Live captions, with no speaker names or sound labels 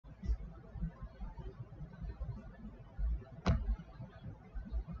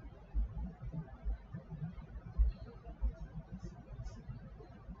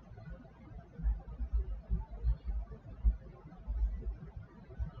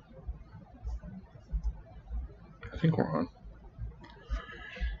think we're on.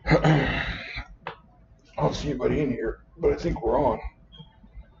 I don't see anybody in here, but I think we're on.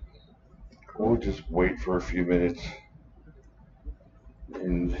 We'll just wait for a few minutes.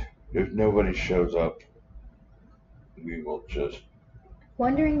 And if nobody shows up, we will just...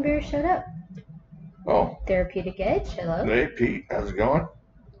 Wandering Bear showed up. Oh. Therapeutic Edge, hello. Hey, Pete. How's it going?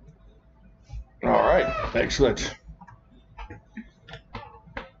 All right. Excellent.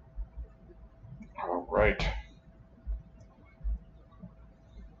 All right.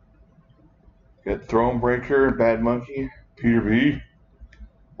 Got Thronebreaker, Bad Monkey, Peter B.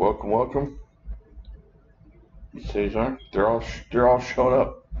 Welcome, welcome. You say they're all showing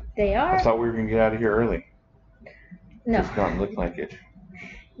up. They are. I thought we were gonna get out of here early. No. It's not look like it.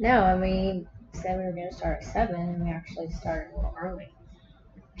 No, and we said we were gonna start at 7, and we actually started a little early.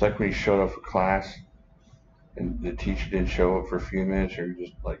 It's like when you showed up for class, and the teacher didn't show up for a few minutes, or you're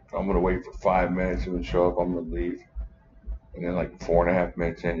just like, I'm gonna wait for 5 minutes, and then show up, I'm gonna leave. And then like 4.5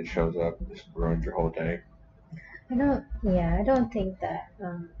 minutes in, it shows up, and just ruins your whole day. I don't think that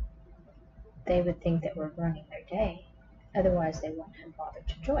they would think that we're running their day. Otherwise, they wouldn't have bothered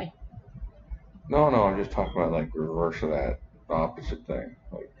to join. No, I'm just talking about like reverse of that, the opposite thing.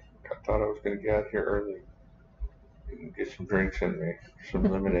 Like, I thought I was gonna get out here early and get some drinks in me, some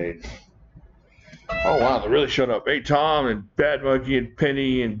lemonade. Oh wow, they really showed up. Hey, Tom and Bad Monkey and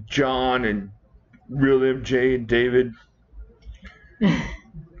Penny and John and Real MJ and David.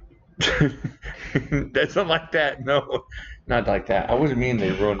 That's not like that. No, not like that. I wasn't meaning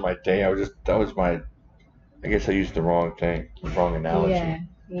they ruined my day. I guess I used the wrong thing, the wrong analogy.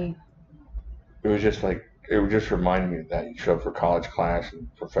 Yeah. It was just like, it would just remind me of that. You show up for college class and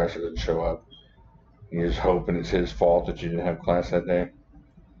the professor didn't show up. And you're just hoping it's his fault that you didn't have class that day.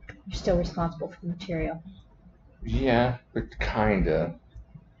 You're still responsible for the material. Yeah, but kinda.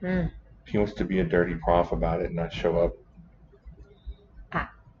 He wants to be a dirty prof about it and not show up.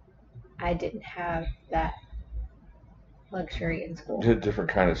 I didn't have that luxury in school. It's a different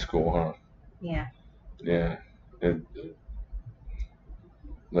kind of school, huh? Yeah. Yeah.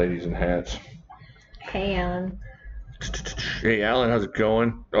 Ladies in hats. Hey, Alan. Hey, Alan, how's it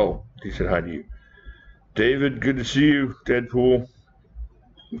going? Oh, he said hi to you. David, good to see you. Deadpool.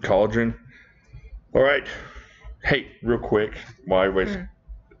 Cauldron. All right. Hey, real quick. I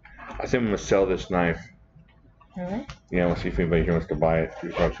think I'm going to sell this knife. Really? Yeah, we'll see if anybody here wants to buy it.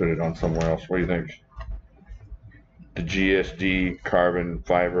 We'll probably put it on somewhere else. What do you think? The GSD carbon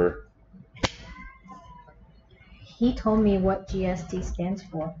fiber. He told me what GSD stands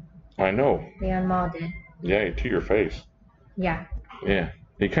for. I know. Leon Ma did. Yeah, to your face. Yeah. Yeah.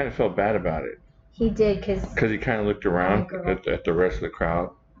 He kind of felt bad about it. He did, because he kind of looked around at the rest of the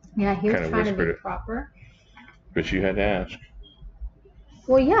crowd. Yeah, he was trying to be it. proper. But you had to ask.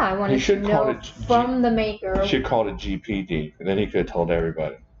 Well, yeah, I wanted to know from the maker. You should call it GPD, and then he could have told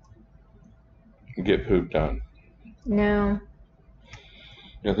everybody. Get Poop Done. No.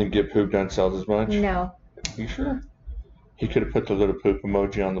 You don't think Get Poop Done sells as much? No. You sure? He could have put the little poop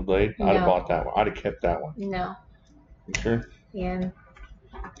emoji on the blade. No. I'd have bought that one. I'd have kept that one. No. You sure? Yeah.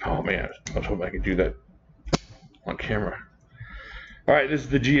 Oh man, I was hoping I could do that on camera. All right, this is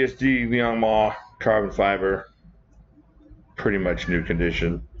the GSD Leon Ma carbon fiber. Pretty much new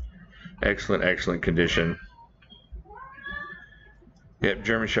condition. Excellent condition. Yep,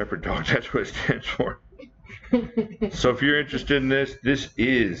 German Shepherd dog, that's what it stands for. So if you're interested in this, this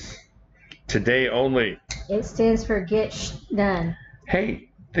is today only. It stands for get done. Hey,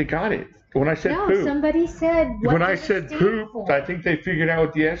 they got it. When I said poop. No, somebody said what when I said poop, for? I think they figured out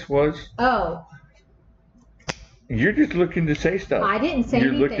what the S was. Oh. You're just looking to say stuff. I didn't say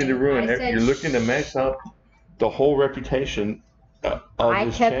anything. You're looking to ruin it. You're looking to mess up the whole reputation of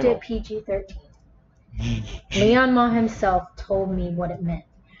this kept channel. it PG-13. Leon Ma himself told me what it meant.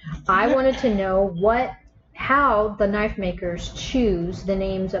 I wanted to know how the knife makers choose the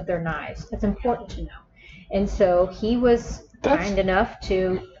names of their knives. That's important to know. And so he was kind enough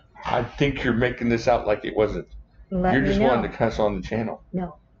to... I think you're making this out like it wasn't. You're just wanting to cuss on the channel.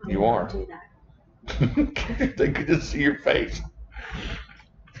 No. You are. Do that. They could just see your face.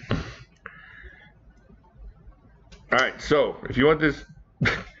 All right, so if you want this,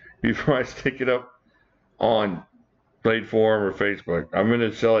 before I stick it up on Blade Forum or Facebook, I'm going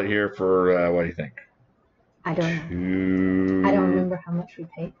to sell it here for, what do you think? I don't know. I don't remember how much we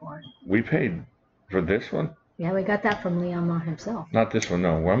paid for it. We paid for this one? Yeah, we got that from Leon Ma himself. Not this one,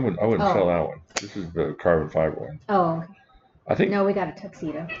 no. I wouldn't sell that one. This is the carbon fiber one. Oh, okay. I think. No, we got a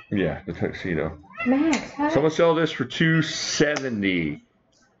tuxedo. Yeah, the tuxedo. Max, so I'm gonna sell this for $270.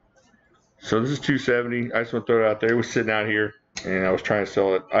 So this is $270. I just want to throw it out there. It was sitting out here, and I was trying to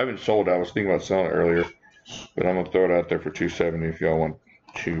sell it. I haven't sold it. I was thinking about selling it earlier. But I'm gonna throw it out there for $270 if y'all want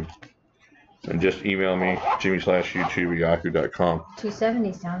to. And just email me, jimislashyoutube@yahoo.com.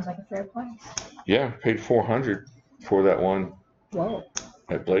 $270 sounds like a fair price. Yeah, paid $400 for that one. Whoa.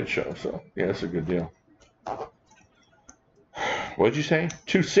 At Blade Show, so yeah, that's a good deal. What'd you say?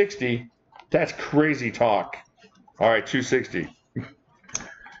 $260? That's crazy talk. All right, $260.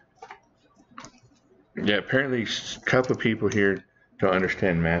 Yeah, apparently a couple of people here don't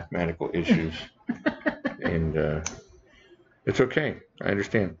understand mathematical issues, and it's okay. I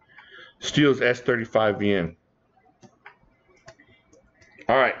understand. Steele's S35VN.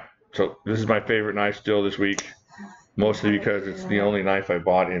 All right, so this is my favorite knife still this week, mostly because it's the only knife I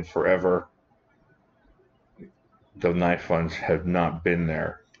bought in forever. The knife funds have not been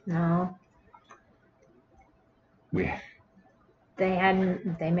there. No. They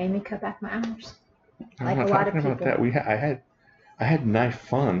made me cut back my hours. Like a lot of people. About that. I had knife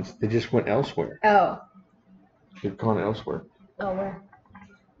funds. They just went elsewhere. Oh. They've gone elsewhere. Oh, where?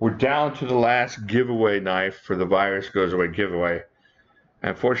 We're down to the last giveaway knife for the virus goes away giveaway.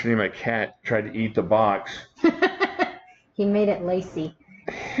 Unfortunately, my cat tried to eat the box. He made it lacy.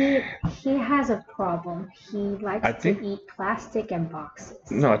 He has a problem. He likes to eat plastic and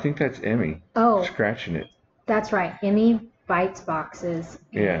boxes. No, I think that's Emmy. Oh. Scratching it. That's right. Emmy bites boxes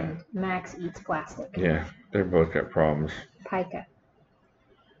and Max eats plastic. Yeah, they both got problems. Pica.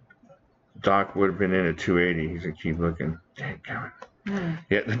 Doc would have been in at 280. He's gonna keep looking. Dang,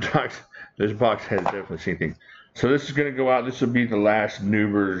 yeah, this box has definitely seen things. So this is gonna go out. This will be the last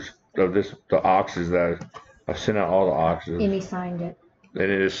Nubers of the oxes that I've sent out all the oxes. Emmy signed it. And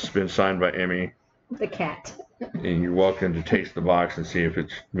it has been signed by Emmy. The cat. And you're welcome to taste the box and see if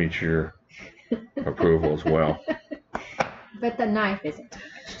it meets your approval as well. But the knife isn't.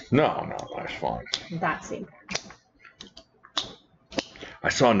 No, that's fine. That seemed. I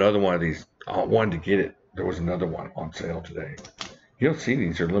saw another one of these. I wanted to get it. There was another one on sale today. You don't see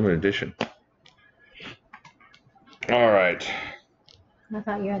these. They're limited edition. All right. I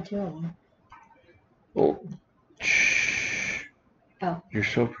thought you had two of them. Oh. Shh. Oh. You're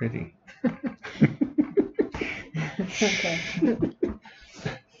so pretty. Okay.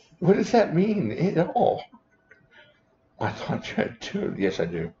 What does that mean at all? I thought you had two. Yes, I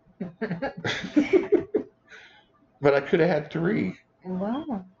do. But I could have had three.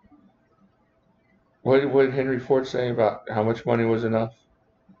 Wow. What did Henry Ford say about how much money was enough?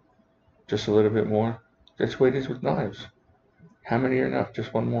 Just a little bit more? That's the way it is with knives. How many are enough?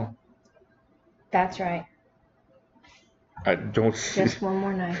 Just one more. That's right. I don't see. Just one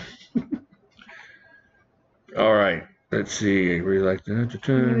more knife. All right. Let's see. I really like that.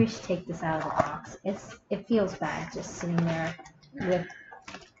 Maybe we should take this out of the box. It feels bad just sitting there with.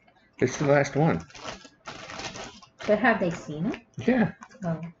 It's the last one. But have they seen it? Yeah.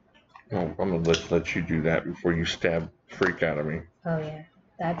 Oh. No, I'm gonna let you do that before you stab freak out of me. Oh yeah,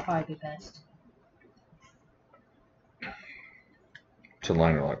 that'd probably be best. It's a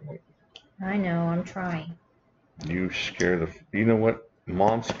liner lock one. I know. I'm trying. You scare the. You know what?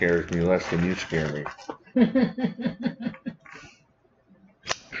 Mom scares me less than you scare me.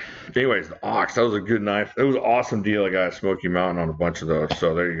 Anyways, the Ox, that was a good knife. It was an awesome deal. I got a Smoky Mountain on a bunch of those,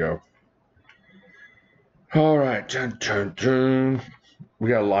 so there you go. All right, dun, dun, dun. We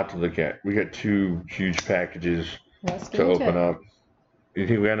got a lot to look at. We got two huge packages to open up. You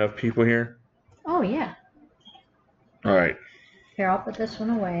think we got enough people here? Oh yeah. All right. Here, I'll put this one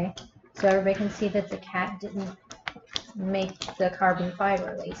away so everybody can see that the cat didn't make the carbon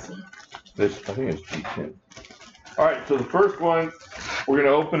fiber lacy. This, I think it's G10. All right, so the first one we're gonna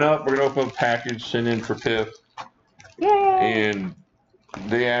open up. We're gonna open up a package sent in for Piff. Yay! And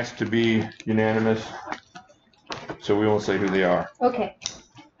they asked to be unanimous, so we won't say who they are. Okay,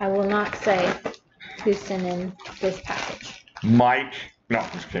 I will not say who sent in this package. Mike. No,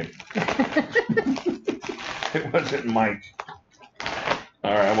 just kidding. It wasn't Mike.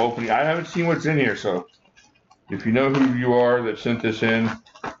 All right, I'm opening. I haven't seen what's in here, so if you know who you are that sent this in,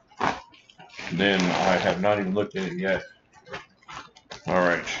 then I have not even looked at it yet. All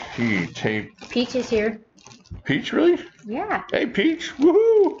right, tape. Peach is here. Peach, really? Yeah. Hey, Peach!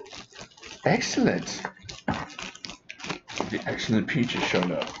 Woohoo! Excellent. The excellent Peach has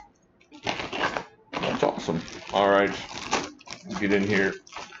shown up. That's awesome. All right, get in here.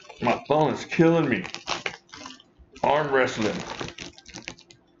 My thumb is killing me. Arm wrestling.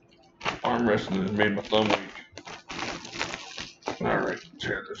 Arm wrestling has made my thumb weak. All right,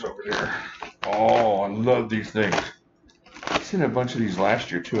 tear this over there. Oh, I love these things. I seen a bunch of these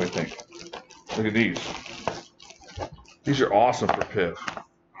last year too, I think. Look at these. These are awesome for Piff.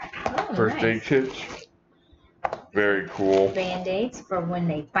 Oh, First nice. aid kits. Very cool. Band-aids for when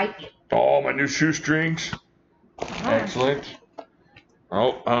they bite you. Oh, my new shoestrings. Excellent.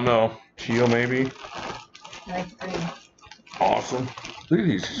 Oh, I don't know. Teal maybe. I like green. Awesome. Look at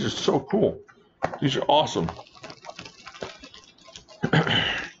these. These are so cool. These are awesome.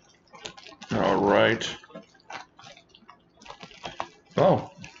 All right.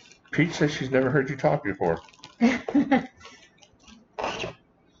 Oh, Pete says she's never heard you talk before.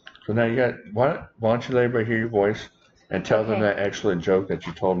 So now you got what? Why don't you let everybody hear your voice and tell them that excellent joke that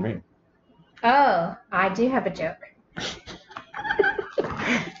you told me? Oh, I do have a joke.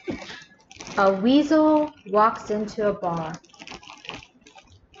 A weasel walks into a bar,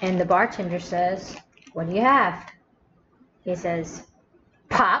 and the bartender says, "What do you have?" He says,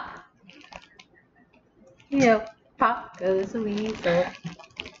 "Pop." You know, pop goes the weasel.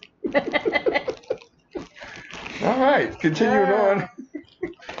 All right, continuing on.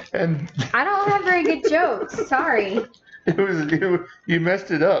 And I don't have very good jokes. Sorry. You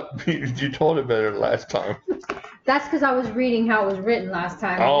messed it up. You told it better last time. That's because I was reading how it was written last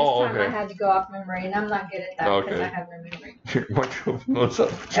time. And this time I had to go off memory, and I'm not good at that because I have no memory. Here, why don't you open those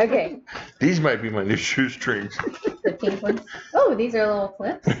up? Okay. These might be my new shoestrings. The pink ones. Oh, these are little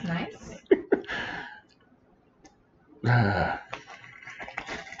clips. Nice. Yeah,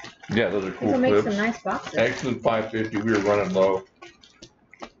 those are cool These will make clips. some nice boxes. Excellent 550. We were running low.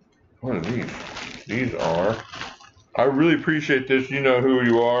 What are these? These are. I really appreciate this. You know who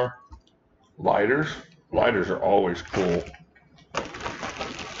you are. Lighters. Lighters are always cool.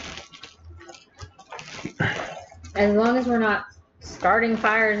 As long as we're not starting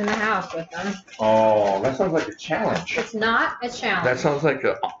fires in the house with them. Oh, that sounds like a challenge. It's not a challenge. That sounds like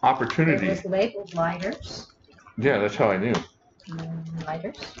an opportunity. It was labeled lighters. Yeah, that's how I knew.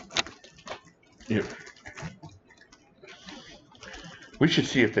 Lighters. Yeah. We should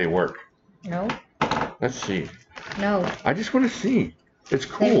see if they work. No. Let's see. No. I just want to see. It's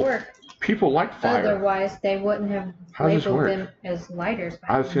cool. They work. People like fire. Otherwise, they wouldn't have labeled them as lighters.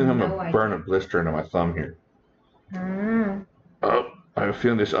 I have a feeling I'm going to burn a blister into my thumb here. Oh, I have a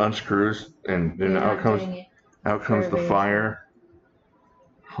feeling this unscrews, and then out comes the fire.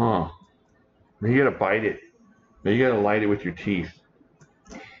 Huh. Maybe you got to bite it. Maybe you got to light it with your teeth.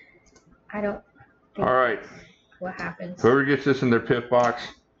 I don't think All right. What happens? Whoever gets this in their pit box,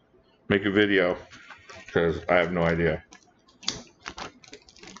 make a video, because I have no idea.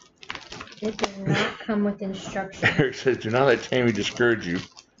 It does not come with instructions. Eric says, do not let Tammy discourage you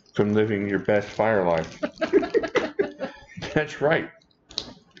from living your best fire life. That's right.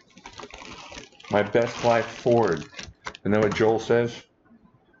 My best life forward. And then what Joel says?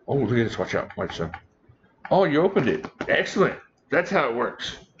 Oh, look at this. Watch out. Watch out. Oh, you opened it. Excellent. That's how it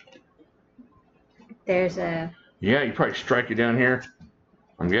works. There's a... Yeah, you probably strike it down here.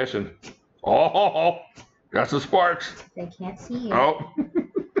 I'm guessing. Oh, got some sparks. They can't see you. Oh.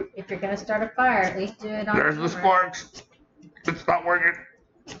 If you're going to start a fire, at least do it on There's camera. the sparks. It's not working.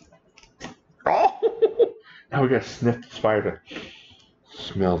 Oh. Now we got to sniff the fire to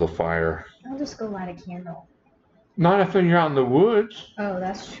smell the fire. I'll just go light a candle. Not if you're out in the woods. Oh,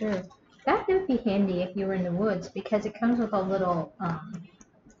 that's true. That would be handy if you were in the woods because it comes with a little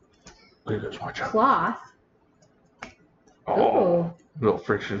Look at this, watch out. cloth. Oh, little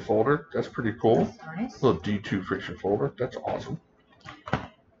friction folder. That's pretty cool. That's nice. Little D2 friction folder. That's awesome.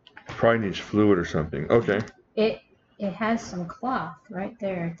 Probably needs fluid or something. Okay. It has some cloth right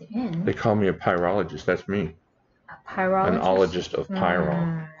there at the end. They call me a pyrologist. That's me. A pyrologist? An ologist of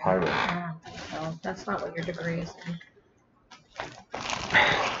pyro. Pyro. No, that's not what your degree is in.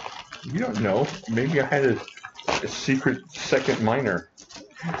 You don't know. Maybe I had a secret second minor.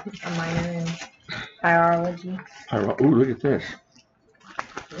 A minor in pyrology. Ooh, look at this.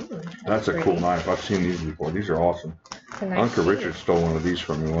 Ooh, That's a pretty. cool knife. I've seen these before. These are awesome. Nice Uncle shoe. Richard stole one of these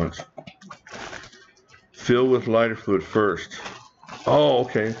from me once. Fill with lighter fluid first. Oh,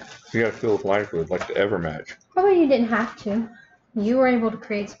 okay. You gotta fill with lighter fluid, like the Evermatch. Oh, you didn't have to. You were able to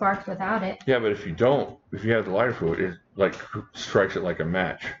create sparks without it. Yeah, but if you don't, if you have the lighter fluid, it like strikes it like a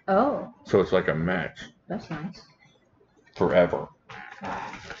match. Oh. So it's like a match. That's nice. Forever.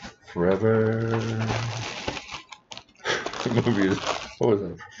 Forever. The movie is, what was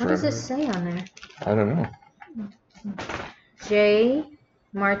it? What does it say on there? I don't know. J.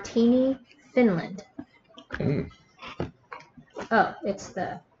 Martini, Finland. Mm. Oh, it's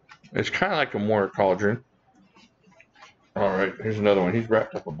the... It's kind of like a mortar cauldron. All right, here's another one. He's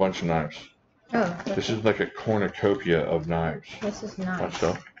wrapped up a bunch of knives. Oh. This is like a cornucopia of knives. This is nice. Watch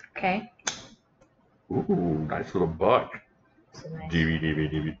so. Okay. Ooh, nice little buck. It's a nice...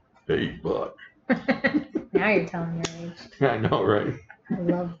 DVD, big buck. Now you're telling your age. Yeah, I know, right? I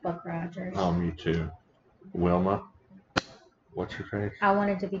love Buck Rogers. Oh, me too. Wilma. What's her face? I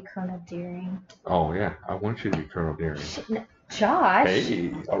wanted to be Colonel Deering. Oh, yeah. I want you to be Colonel Deering. Josh.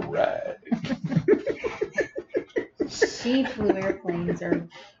 Hey, all right. She flew airplanes or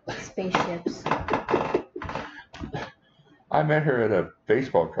spaceships. I met her at a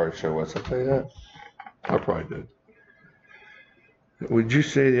baseball card show once. I'll tell you that. I probably did. Would you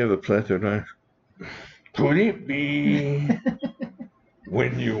say they have a plethora knife? Could it be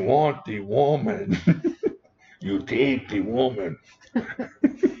when you want the woman, you take the woman?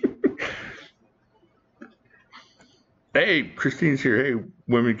 Hey, Christine's here. Hey,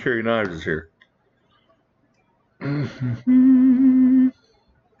 Women Carry Knives is here.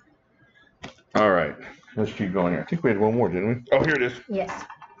 All right, let's keep going here. I think we had one more, didn't we? Oh, here it is. Yes.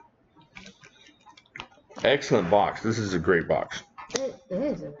 Excellent box. This is a great box. It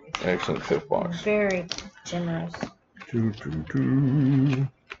is a nice. Excellent fifth box. Very generous.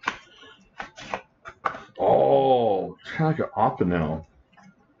 Oh, it's kind of like an opinel.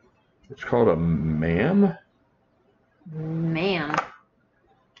 It's called a ma'am. Ma'am.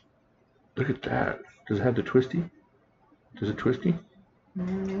 Look at that. Does it have the twisty? Does it twisty? I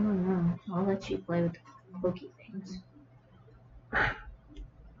don't know. I'll let you play with the hokey things.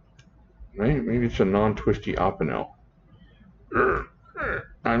 Maybe it's a non-twisty opinel. I'm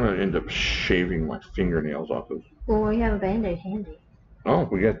gonna end up shaving my fingernails off of. Well, we have a Band-Aid handy. Oh,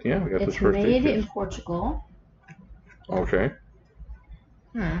 we got this It's first aid made kit. in Portugal. Okay.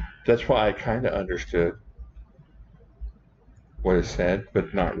 That's why I kind of understood what it said,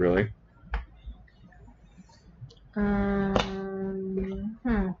 but not really.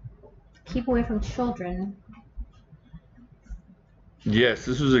 Keep away from children. Yes,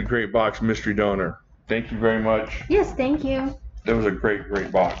 this was a great box, mystery donor. Thank you very much. Yes, thank you. That was a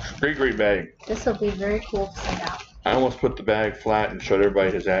great box. Great bag. This will be very cool to send out. I almost put the bag flat and showed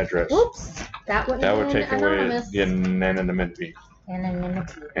everybody his address. Whoops. That would take anonymous. away the anonymity.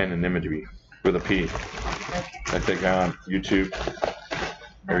 Anonymity. With a P. Okay. Like that guy on YouTube.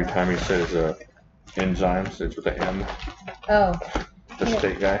 Every time he says enzymes, it's with an M. Oh. The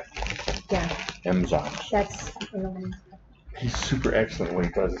steak guy. Yeah. Enzymes. That's. He's super excellent when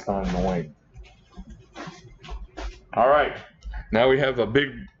he does. It's not annoying. All right. Now we have a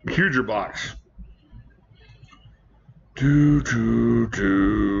huger box. All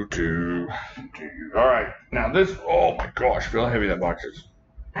right. Now this, oh my gosh, feel how heavy that box is.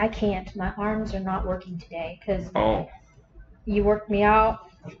 I can't. My arms are not working today because you worked me out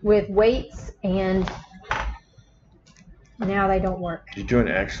with weights and now they don't work. You're doing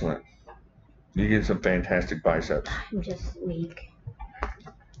excellent. You get some fantastic biceps. I'm just weak.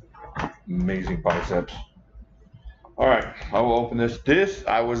 Amazing biceps. All right, I will open this.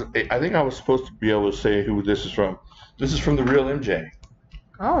 I think I was supposed to be able to say who this is from. This is from the Real MJ.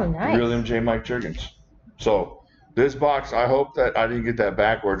 Oh, nice. The Real MJ Mike Juergens. So this box, I hope that I didn't get that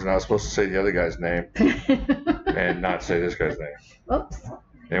backwards and I was supposed to say the other guy's name and not say this guy's name. Oops.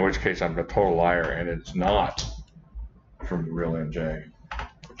 In which case I'm a total liar and it's not from the Real MJ.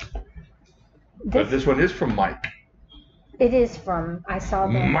 But this one is from Mike. It is from, I saw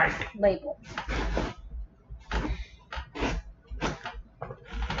the Mike. label.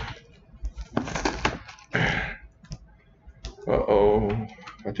 Uh-oh.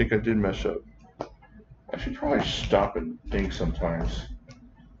 I think I did mess up. I should probably stop and think sometimes.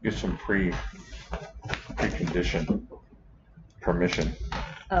 Get some precondition permission.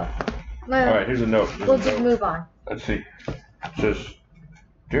 Oh. Well, all right, here's a note. We'll just move on. Let's see. It says,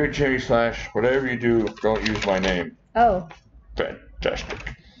 "Dear Jimislash, whatever you do, don't use my name." Oh.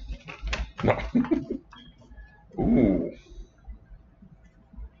 Fantastic. No. Ooh.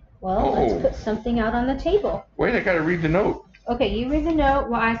 Well, let's put something out on the table. Wait, I gotta read the note. Okay, you read the note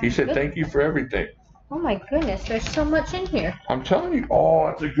while He said, "Thank you for everything." Oh my goodness, there's so much in here. I'm telling you. Oh,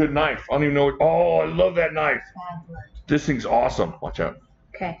 that's a good knife. I don't even know what. Oh, I love that knife. This thing's awesome. Watch out.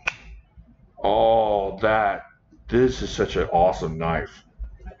 Okay. Oh, this is such an awesome knife.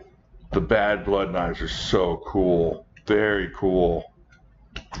 The Bad Blood knives are so cool. Very cool.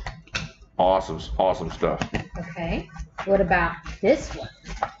 Awesome stuff. Okay. What about this one?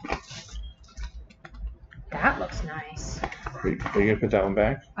 That looks nice. Are you gonna put that one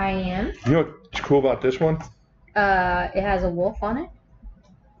back? I am. You know what's cool about this one? It has a wolf on it.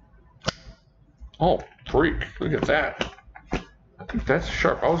 Oh, freak. Look at that. I think that's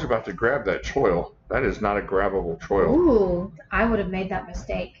sharp. I was about to grab that choil. That is not a grabbable choil. Ooh, I would have made that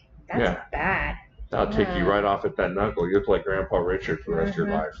mistake. That's bad. That'll take you right off at that knuckle. You look like Grandpa Richard for the rest of your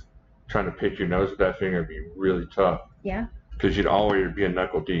life. Trying to pick your nose with that finger would be really tough. Yeah. Because you'd always be a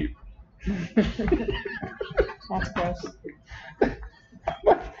knuckle deep. That's gross.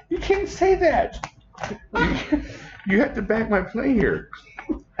 What? You can't say that. You have to back my play here.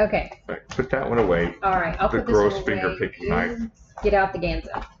 Okay. Right, put that one away. All right. I'll The put this gross one finger away. picking You knife. Get out the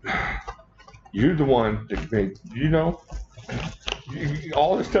Ganzo. You're the one that made, you know,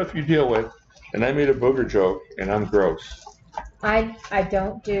 all the stuff you deal with, and I made a booger joke, and I'm gross. I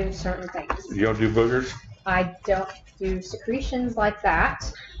don't do certain things. You don't do boogers? I don't do secretions like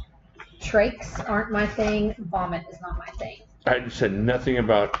that. Trachs aren't my thing. Vomit is not my thing. I said nothing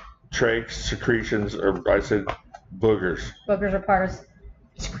about trachs, secretions, or I said boogers. Boogers are part of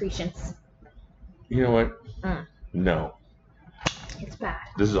secretions. You know what? Mm. No. It's bad.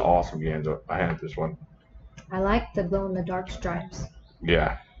 This is awesome, Ganzo. I have this one. I like the glow-in-the-dark stripes.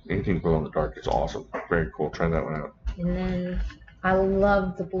 Yeah. Anything glow in the dark is awesome. Very cool. Try that one out. And then I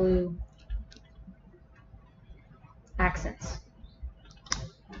love the blue accents.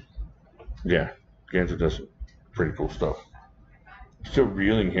 Yeah. Ganzo does some pretty cool stuff. I'm still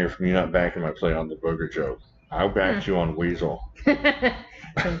reeling here from you not backing my play on the booger joke. I backed you on Weasel.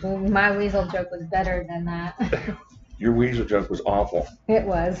 My weasel joke was better than that. Your Weasel joke was awful. It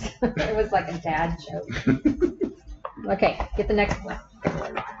was. It was like a dad joke. Okay, get the next one.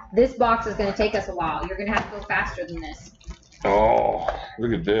 This box is going to take us a while. You're going to have to go faster than this. Oh,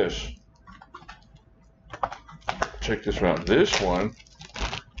 look at this. Check this one out. This one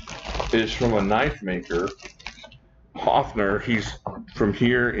is from a knife maker, Hoffner. He's from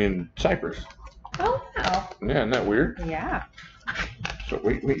here in Cyprus. Oh, wow. Yeah, isn't that weird? Yeah. So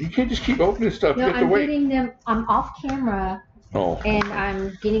wait, you can't just keep opening stuff. No, You have to I'm wait. getting them. I'm off camera. Oh. And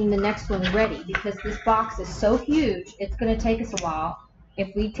I'm getting the next one ready because this box is so huge. It's going to take us a while.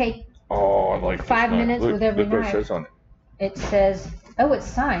 If we take Oh, I like 5 this knife. minutes Look, with every look what it knife. says on it. It says, oh, it's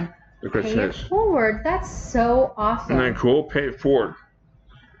signed. Look what it Pay it says. forward. That's so awesome. Isn't that cool? Pay it forward.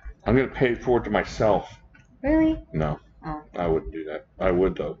 I'm going to pay it forward to myself. Really? No, Oh. I wouldn't do that. I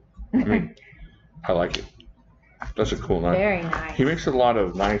would, though. I mean, I like it. That's a cool knife. Very nice. He makes a lot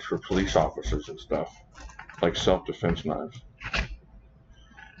of knives for police officers and stuff, like self-defense knives.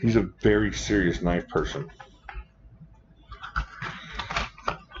 He's a very serious knife person.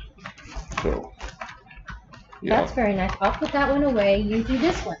 So, yeah. That's very nice. I'll put that one away. You do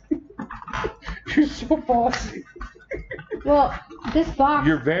this one. You're so bossy. Well, this box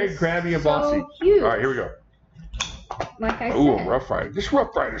You're very is grabby and so bossy. huge. All right, here we go. Like I Ooh, said. a Rough Rider. This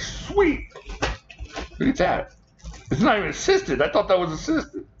Rough Rider is sweet. Look at that. It's not even assisted. I thought that was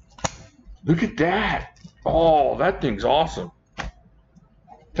assisted. Look at that. Oh, that thing's awesome.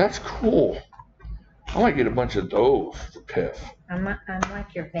 That's cool. I might get a bunch of those for Piff. I'm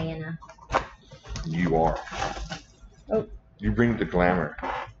like your Vanna. You are. Oh. You bring the glamour.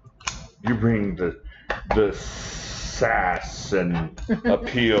 You bring the sass and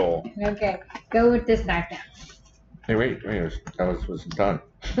appeal. Okay, go with this knife now. Hey, wait, that was done.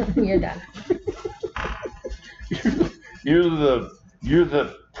 You're done. You're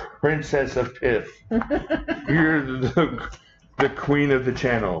the princess of Piff. You're the queen of the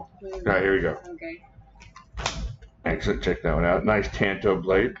channel. All right, here we go. Okay. Excellent. Check that one out. Nice Tanto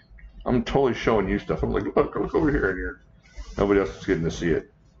blade. I'm totally showing you stuff. I'm like, look over here and here. Nobody else is getting to see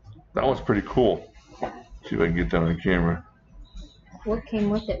it. That one's pretty cool. See if I can get that on camera. What came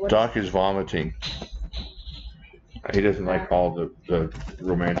with it? Doc is vomiting. He doesn't like all the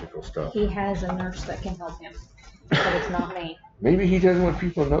romantical stuff. He has a nurse that can help him, but it's not me. Maybe he doesn't want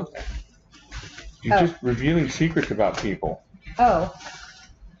people to know that. You're Oh. just revealing secrets about people. Oh,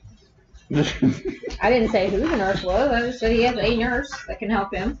 I I didn't say who the nurse was. I just said he has a nurse that can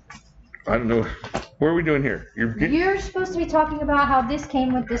help him. don't know. What are we doing here? You're supposed to be talking about how this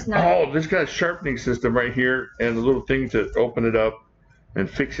came with this knife. Oh, this got a sharpening system right here and a little thing to open it up and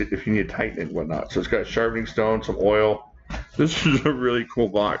fix it if you need to tighten it and whatnot. So it's got a sharpening stone, some oil. This is a really cool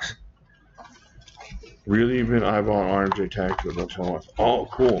box. Really even eyeball RMJ tactical. Don't tell me. Oh,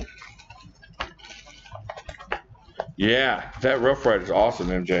 cool. Yeah, that Rough Rider is awesome,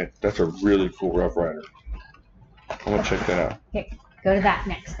 MJ. That's a really cool Rough Rider. I'm gonna check that out. Okay, go to that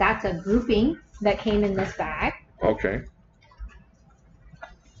next. That's a grouping that came in this bag. Okay.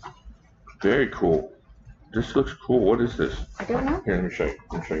 Very cool. This looks cool. What is this? I don't know. Here, let me show you.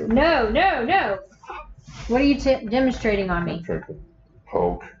 Let me show you. No, no, no. What are you demonstrating on me?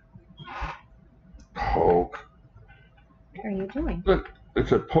 Poke. Poke. What are you doing? Look,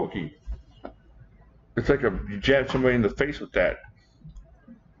 it's a pokey. It's like you jab somebody in the face with that.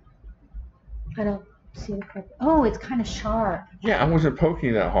 I don't see the purpose. Oh, it's kind of sharp. Yeah, I wasn't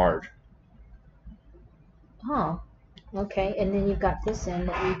poking that hard. Oh, okay. And then you've got this end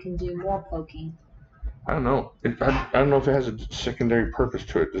that you can do more poking. I don't know. I don't know if it has a secondary purpose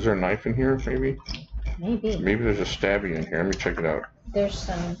to it. Is there a knife in here, maybe? Maybe. Maybe there's a stabby in here. Let me check it out. There's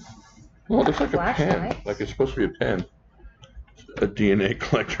some Well, it looks like a pen. Flashlight. Like it's supposed to be a pen. A DNA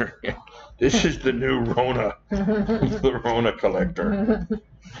collector. This is the new Rona. The Rona collector.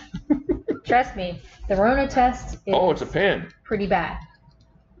 Trust me, the Rona test is it's a pen. pretty bad.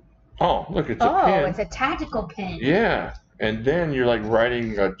 Oh, look, it's a pen. Oh, it's a tactical pen. Yeah. And then you're like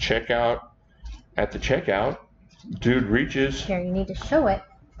writing a checkout at the checkout. Dude reaches. Here, you need to show it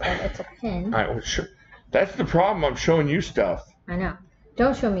that it's a pen. All right, well, sure. That's the problem. I'm showing you stuff. I know.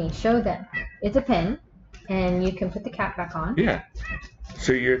 Don't show me. Show them. It's a pen, and you can put the cap back on. Yeah.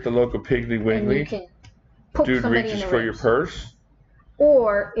 So you're at the local Piggly And Wiggly. you can poke Dude somebody reaches in the for your ribs. purse.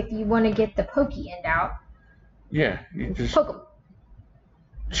 Or if you want to get the pokey end out, Yeah, you just poke him.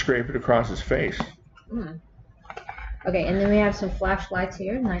 scrape it across his face. Okay, and then we have some flashlights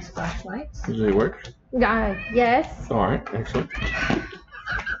here. Nice flashlights. Does it work? Yes. All right, excellent.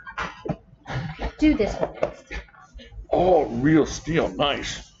 Do this one next. Oh, real steel,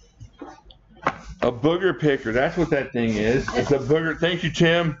 nice. A booger picker, that's what that thing is. It's a booger. Thank you,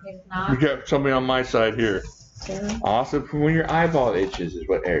 Tim. It's We not. got somebody on my side here. Tim, Also, for when your eyeball itches, is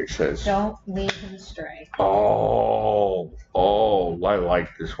what Eric says. don't lead him astray. Oh, I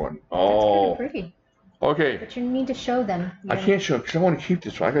like this one. That's kind Oh, of pretty. okay. But you need to show them. I can't show it because I want to keep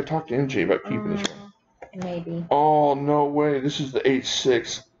this one. I got to talk to MJ about keeping this one. Maybe. Oh, no way. This is the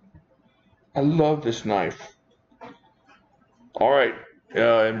 8.6. I love this knife. All right,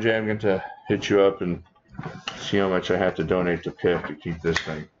 MJ, I'm going to hit you up and see how much I have to donate to PIF to keep this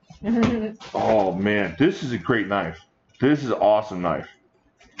thing. Oh, man, this is a great knife. This is an awesome knife.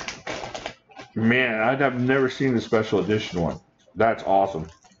 Man, I've never seen the special edition one. That's awesome.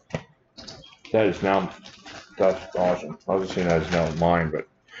 That's awesome. I was just saying that is now mine, but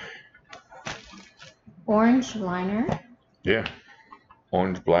Orange liner. yeah.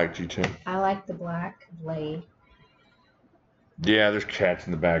 Orange, black G10. I like the black blade. Yeah, there's cats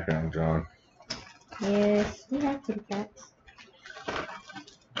in the background, John. Yes, we have kitty cats.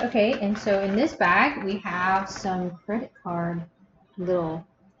 Okay, and so in this bag we have some credit card little.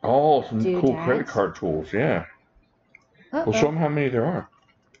 Oh, some cool Doodads. credit card tools, yeah. Well, show them how many there are.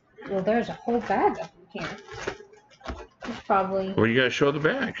 Well, there's a whole bag of them here. There's probably. Well, you gotta show the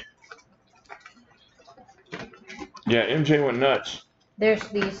bag. Yeah, MJ went nuts. There's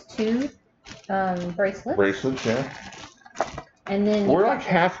these two bracelets. Bracelets, yeah. And then We're you've like got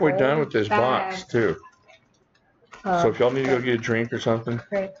halfway this done whole with this bag box, too. of So if y'all need to go get a drink or something.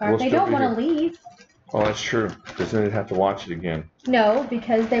 credit card. we'll They still don't be want to leave. Oh, that's true. Because then they'd have to watch it again. No,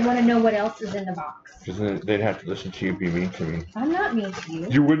 because they want to know what else is in the box. Because then they'd have to listen to you be mean to me. I'm not mean to you.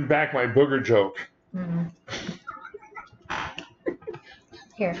 You wouldn't back my booger joke.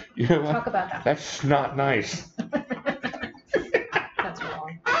 Here, You know what? talk about that. That's not nice. That's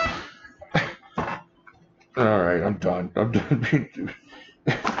wrong. All right, I'm done. I'm done being.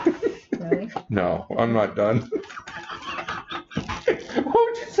 Really? No, I'm not done. Why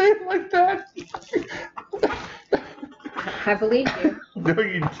would you say it like that? I believe you. No,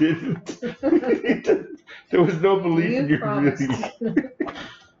 you didn't. There was no belief in You your promised. really.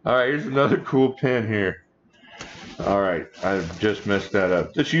 All right, here's another cool pen here. All right, I've just messed that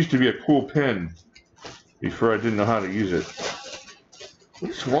up. This used to be a cool pen before I didn't know how to use it.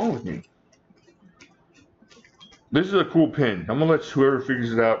 What's wrong with me? This is a cool pin. I'm gonna let whoever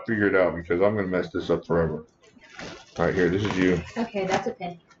figures it out figure it out because I'm gonna mess this up forever. All right, here, this is you. Okay, that's a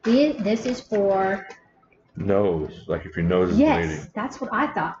pin. This is for. Nose, like if your nose is Yes, bleeding. that's what I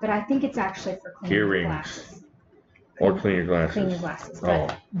thought, but I think it's actually for cleaning your Earrings. glasses. Or clean your glasses. Clean your glasses. But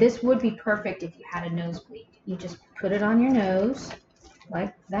Oh. this would be perfect if you had a nosebleed. You just put it on your nose,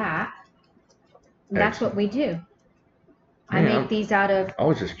 like that. And that's Excellent. what we do. I Yeah, make these out of I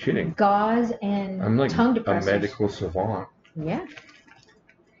was just kidding. gauze and I'm like tongue a depressors. medical savant. Yeah.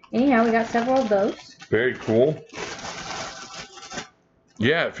 Anyhow, we got several of those. Very cool.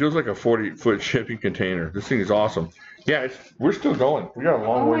 Yeah, it feels like a 40-foot shipping container. This thing is awesome. Yeah, we're still going. We got a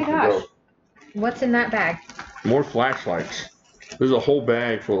long Oh way my to gosh. go. What's in that bag? More flashlights. There's a whole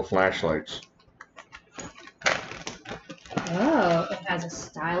bag full of flashlights. Oh, it has a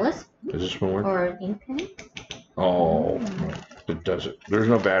stylus Does this one work? or an ink pen. Oh, it doesn't. There's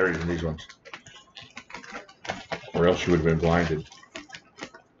no batteries in these ones. Or else you would have been blinded.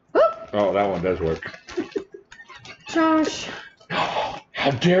 Whoop! Oh, that one does work. Josh.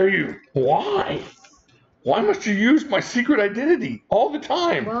 How dare you? Why? Why must you use my secret identity all the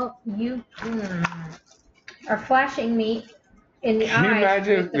time? Well, you are flashing me in the Can you eyes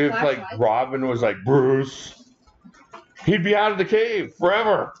imagine with the if like flashlight. Robin was like Bruce? He'd be out of the cave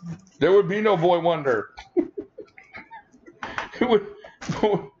forever. There would be no Boy Wonder. It would.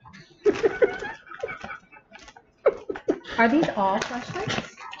 Are these all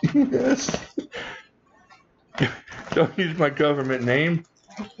flashlights? Yes. Don't use my government name.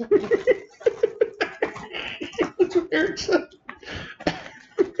 That's what Eric said.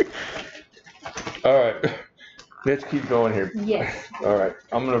 All right. Let's keep going here. Yes. All right.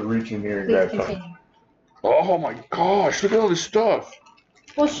 I'm going to reach in here and Please grab continue. something. Oh my gosh. Look at all this stuff.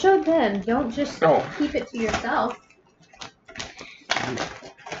 Well, show them. Don't just keep it to yourself.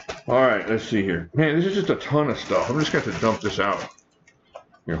 All right. Let's see here. Man, this is just a ton of stuff. I'm just going to have to dump this out.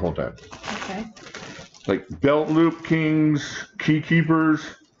 Here, hold that. Okay. Like belt loop kings, key keepers,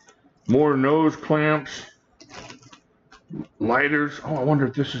 more nose clamps, lighters. Oh, I wonder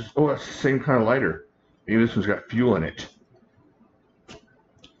if this is, oh, that's the same kind of lighter. Maybe this one's got fuel in it.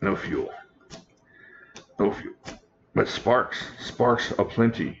 No fuel. No fuel. But sparks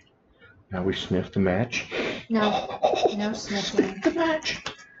aplenty. Now we sniff the match. No, no sniffing. Sniff the match.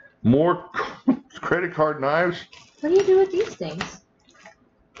 More credit card knives. What do you do with these things?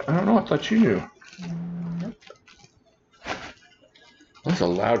 I don't know. I thought you knew. Nope. That's a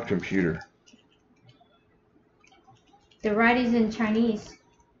loud computer. The writing's in Chinese.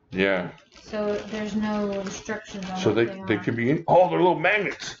 Yeah. So there's no instructions on So what they could be in. Oh, they're little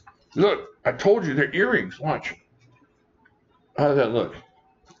magnets. Look, I told you they're earrings. Watch. How does that look?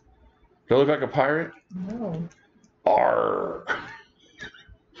 Do I look like a pirate? No. Arr.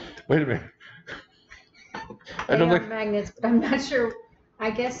 Wait a minute. They are magnets, but I'm not sure. I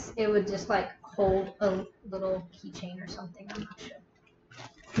guess it would just like hold a little keychain or something. I'm not sure.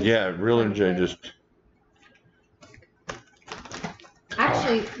 Yeah, real MJ just.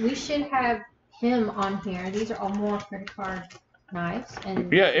 Actually, we should have him on here. These are all more credit card knives.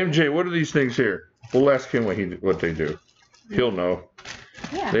 And Yeah, MJ, what are these things here? We'll ask him what they do. He'll know.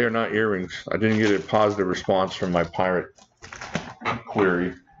 Yeah. They are not earrings. I didn't get a positive response from my pirate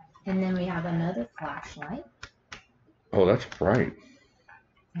query. And then we have another flashlight. Oh, that's bright.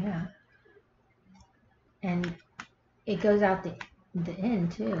 Yeah. And it goes out the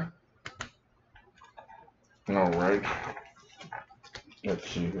end too. All right. Let's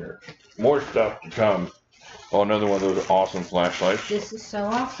see here. More stuff to come. Oh, another one of those awesome flashlights. This is so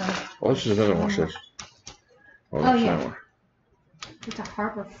awesome. Oh, this is another one. Watch this. Oh, that's yeah. that one. It's a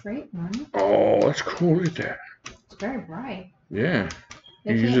Harbor Freight one. Oh, that's cool. Look at that. It's very bright. Yeah.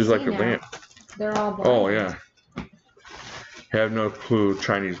 They He can't uses like see a now. lamp. They're all blind. Oh, yeah. Have no clue.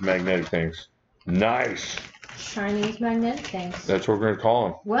 Chinese magnetic things. Nice. Chinese magnetic things. That's what we're going to call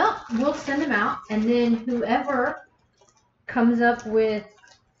them. Well, we'll send them out, and then whoever comes up with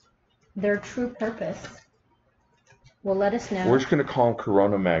their true purpose will let us know. We're just going to call them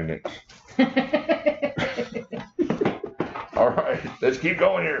Corona magnets. All right. Let's keep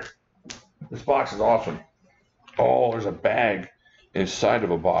going here. This box is awesome. Oh, there's a bag inside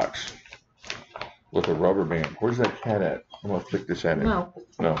of a box with a rubber band. Where's that cat at? I'm going to flick this at it. No.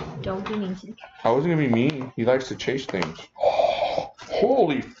 No. Don't be mean to the cat. I wasn't going to be mean. He likes to chase things. Oh,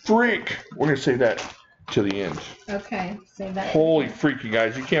 holy freak. We're going to say that to the end. Okay. Say that. Holy freak, you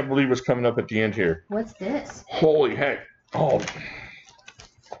guys. You can't believe what's coming up at the end here. What's this? Holy heck. Oh.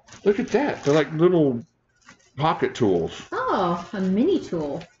 Look at that. They're like little pocket tools. Oh, a mini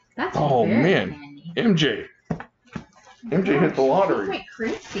tool. That's Oh, very man. handy. MJ. MJ hit the He lottery. went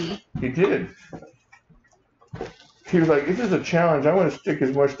crazy. He did. He was like, this is a challenge. I want to stick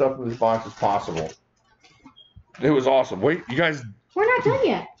as much stuff in this box as possible. It was awesome. Wait, you guys. We're not done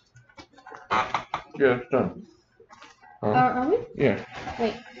yet. Yeah, it's done. Are we? Yeah.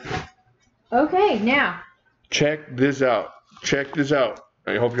 Wait. Okay, now. Check this out. Check this out.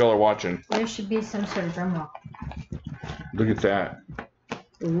 I hope y'all are watching. There should be some sort of drum roll. Look at that.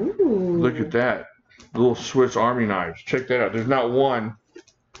 Ooh. Look at that. Little Swiss Army knives. Check that out. There's not one,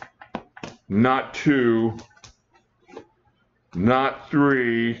 not two, not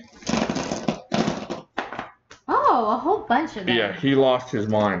three. Oh, a whole bunch of them. Yeah, he lost his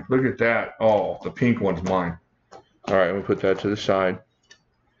mind. Look at that. Oh, the pink one's mine. All right, I'm going to put that to the side.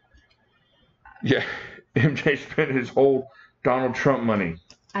 Yeah, MJ spent his whole Donald Trump money.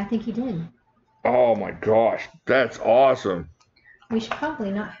 I think he did. Oh my gosh, that's awesome. We should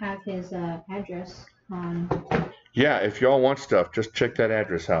probably not have his address on. Yeah, if y'all want stuff, just check that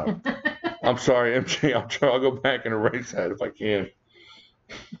address out. I'm sorry, MJ. I'll go back and erase that if I can.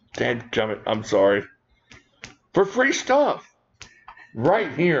 Dadgummit, I'm sorry. For free stuff.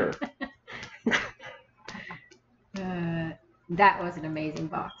 Right here. That was an amazing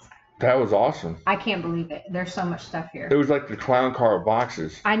box. That was awesome. I can't believe it. There's so much stuff here. It was like the clown car of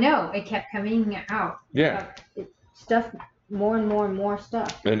boxes. I know. It kept coming out. Yeah. Stuff, more and more and more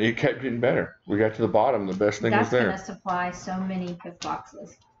stuff. And it kept getting better. We got to the bottom. The best thing was there. That's going to supply so many gift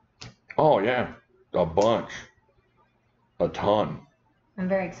boxes. Oh, yeah. A bunch. A ton. I'm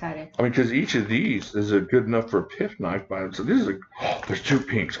very excited. I mean, because each of these is a good enough for a pith knife by them. So this is there's 2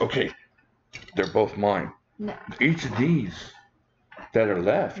 pinks. Okay, they're both mine. No. Each of these that are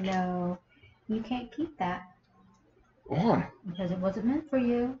left. No, you can't keep that. Why? Because it wasn't meant for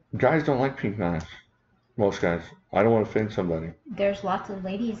you. Guys don't like pink knives. Most guys. I don't want to offend somebody. There's lots of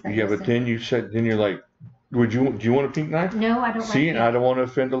ladies that Yeah, listen. but then you're like, do you want a pink knife? No, I don't. See, like and I don't want to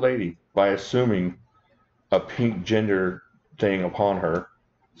offend a lady by assuming a pink gender thing upon her.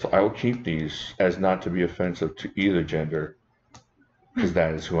 So I will keep these as not to be offensive to either gender, because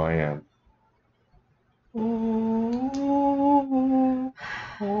that is who I am. No.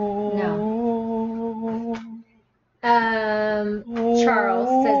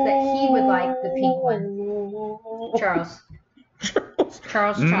 Charles says that he would like the pink one. Charles.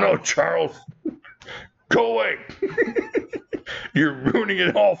 Charles. No, Charles. Go away. You're ruining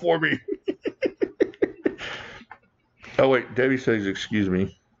it all for me. Oh, wait. Debbie says, excuse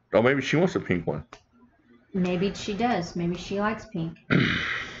me. Oh, maybe she wants a pink one. Maybe she does. Maybe she likes pink.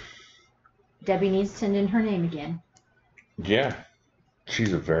 Debbie needs to send in her name again. Yeah.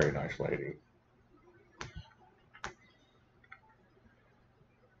 She's a very nice lady.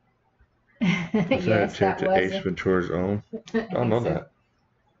 Yes, that was Ace Ventura's own. I don't know that.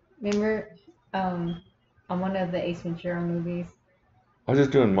 Remember, on one of the Ace Ventura movies. I was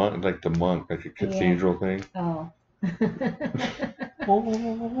just doing like the monk, like a cathedral thing. Oh.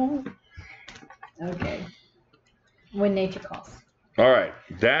 Okay. When nature calls. All right,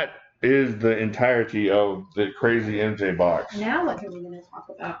 that is the entirety of the crazy MJ box. Now what are we going to talk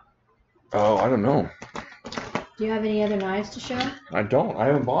about? Oh, I don't know. Do you have any other knives to show? I don't. I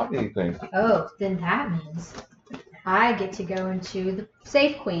haven't bought anything. Oh, then that means I get to go into the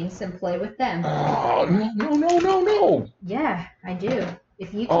Safe Queens and play with them. Oh, no. Yeah, I do.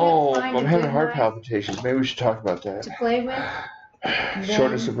 If you can't find I'm a having good heart knife palpitations. Maybe we should talk about that. to play with,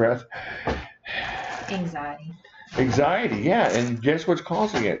 Shortness of breath. Anxiety. Anxiety, yeah. And guess what's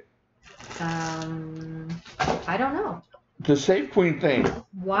causing it? I don't know. The Safe Queen thing.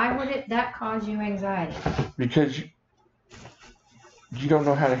 Why would that cause you anxiety? Because you don't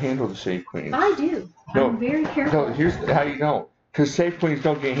know how to handle the Safe Queens. I do. No, I'm very careful. No, here's how you know. Because Safe Queens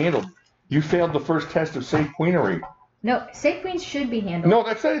don't get handled. You failed the first test of Safe Queenery. No, Safe Queens should be handled. No,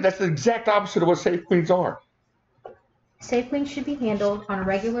 that's the exact opposite of what Safe Queens are. Safe Queens should be handled on a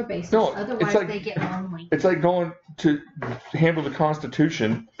regular basis. No, otherwise they get lonely. It's like going to handle the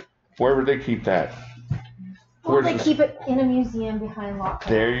Constitution wherever they keep that. Well, they keep it in a museum behind locked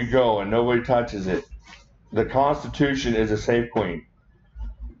doors. There you go, and nobody touches it. The Constitution is a Safe Queen.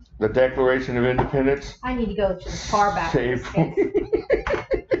 The Declaration of Independence. I need to go to the far back. Safe.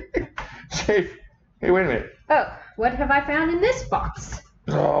 Safe. Hey, wait a minute. Oh, what have I found in this box?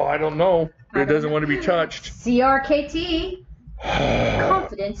 Oh, I don't know. It doesn't want to be touched. CRKT.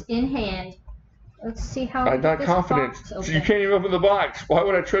 Confidence in hand. Let's see how. I'm not confident. You can't even open the box. Why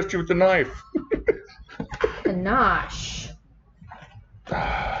would I trust you with the knife? Panache.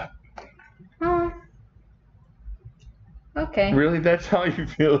 Okay. Really? That's how you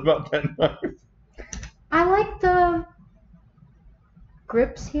feel about that knife? I like the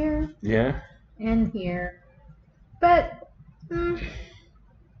grips here. Yeah. And here. But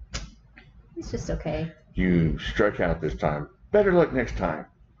it's just okay. You struck out this time. Better luck next time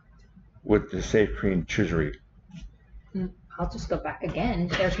with the Safe Queen Chisery. I'll just go back again.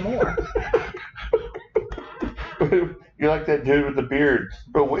 There's more. You're like that dude with the beard.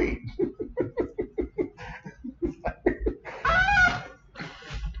 But wait.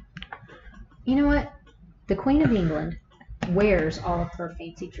 You know what? The Queen of England wears all of her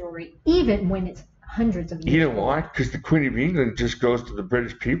fancy jewelry, even when it's hundreds of years You know old. why? Because the Queen of England just goes to the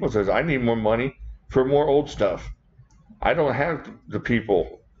British people and says, I need more money for more old stuff. I don't have the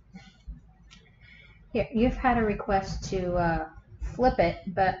people. Here, you've had a request to flip it,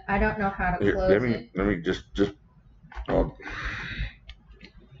 but I don't know how to close it. Let me just. Oh.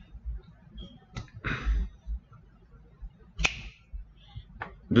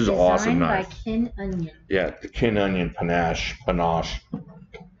 This is an awesome knife. Designed by Ken Onion. Yeah, the Ken Onion Panache.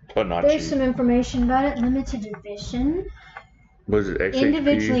 There's some information about it. Limited edition. Was it XHP?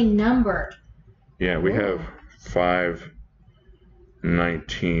 Individually numbered. Yeah, we have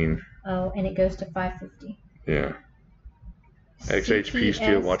 519. Oh, and it goes to 550. Yeah. XHP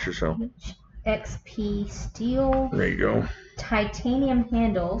steel, watch yourself. XP steel. There you go. Titanium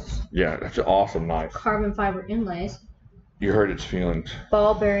handles. Yeah, that's an awesome knife. Carbon fiber inlays. You heard its feelings.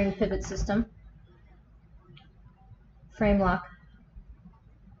 Ball bearing pivot system. Frame lock.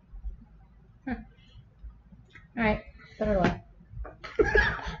 Alright, better luck.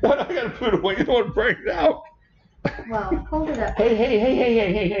 Why do I gotta put it away? You don't want to break it out. Well, hold it up.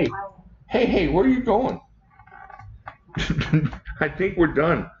 Hey, where are you going? I think we're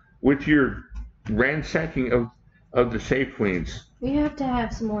done with your ransacking of the safe queens. We have to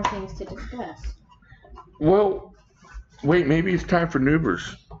have some more things to discuss. Well, wait, maybe it's time for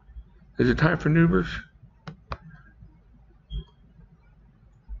Nubers. Is it time for Nubers?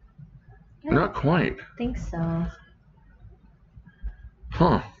 Not quite. I think so.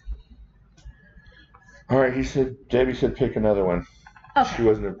 Huh. All right, Debbie said pick another one. Okay. She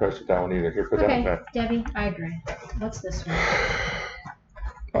wasn't impressed with that one either. Here, put that one back. Debbie, I agree. What's this one?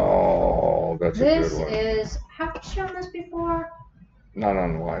 Oh, that's a good one. This is, have we shown this before? Not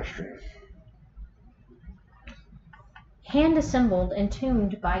on the live stream. Hand assembled,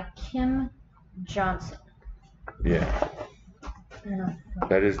 entombed by Kim Johnson. Yeah.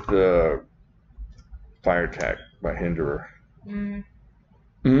 That is the Fire Attack by Hinderer.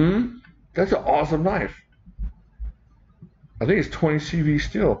 That's an awesome knife. I think it's 20 CV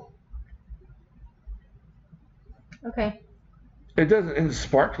steel. Okay. It doesn't, and it's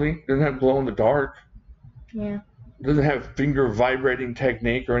sparkly. It doesn't have glow in the dark. Yeah. It doesn't have finger vibrating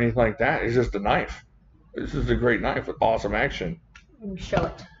technique or anything like that. It's just a knife. This is a great knife with awesome action. Let me show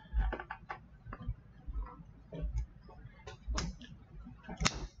it.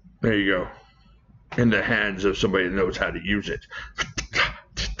 There you go. In the hands of somebody that knows how to use it.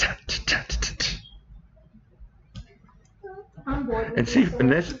 I'm bored. And see,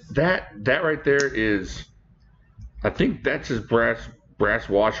 and that right there is, I think that's his brass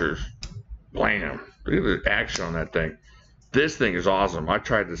washers. Blam! Look at the action on that thing. This thing is awesome. I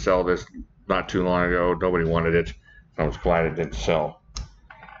tried to sell this not too long ago. Nobody wanted it. I was glad it didn't sell.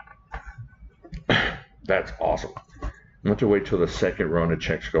 That's awesome. I'm going to wait till the second Rona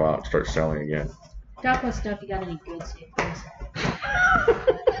checks go out and start selling again. Doc wants to know if you got any good staples.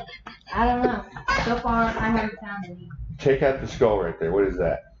 I don't know. So far, I haven't found any. Take out the skull right there. What is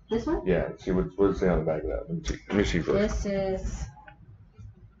that? This one? Yeah. See what's on the back of that. Let me see first. This is.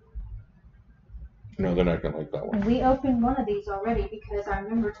 No, they're not gonna like that one. We opened one of these already because I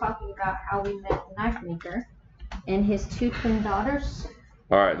remember talking about how we met the knife maker and his 2 twin daughters.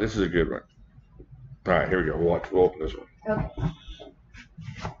 All right, this is a good one. All right, here we go. We'll open this one. Okay.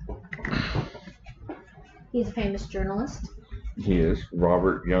 He's a famous journalist. He is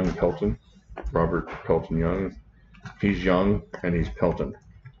Robert Young Pelton. Robert Pelton Young. He's young and he's Pelton.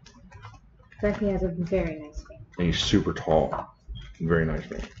 But he has a very nice face. And he's super tall. Very nice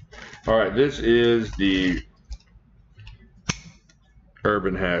man. All right, this is the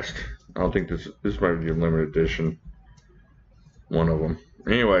Urban Hest. I don't think this might be a limited edition. One of them.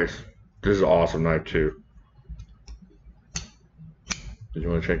 Anyways, this is an awesome knife too. Did you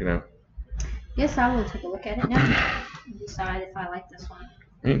want to check it out? Yes, I will take a look at it now and decide if I like this one.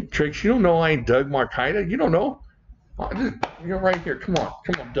 Hey, Trix, you don't know I ain't Doug Markita? You don't know? You're right here. Come on,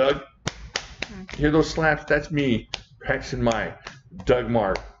 Doug. You hear those slaps? That's me practicing my Doug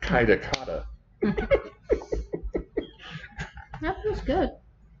Markita kata. That feels good.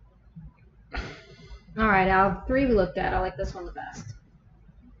 All right, out of 3 we looked at, I like this one the best.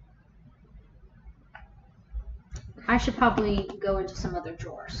 I should probably go into some other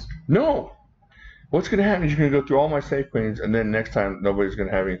drawers. No. What's going to happen is you're going to go through all my safe queens, and then next time nobody's going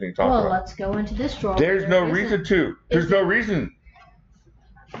to have anything to talk about. Well, let's go into this drawer. There's no reason to. There's no reason.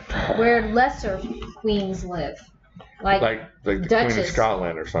 Where lesser queens live. Like the Duchess. Queen of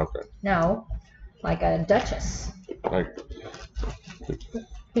Scotland or something. No, like a duchess. Like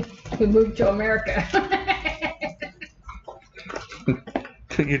who moved to America.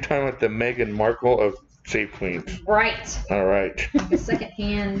 You're talking about the Meghan Markle of safe queens. Right. All right. Like a second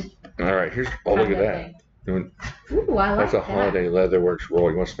hand. All right. Here's. Oh, look at that. Ooh, I like That's a Holiday Leatherworks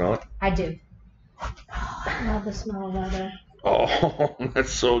roll. You want to smell it? I do. Oh, I love the smell of leather. Oh,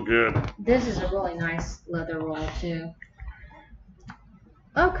 that's so good. This is a really nice leather roll too.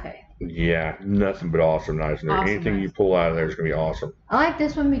 Okay. Yeah, nothing but awesome knives in there. Awesome Anything knives. you pull out of there is going to be awesome. I like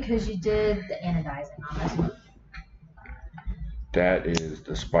this one because you did the anodizing on this one. That is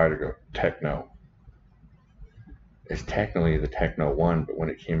the Spyderco Techno. It's technically the Techno 1, but when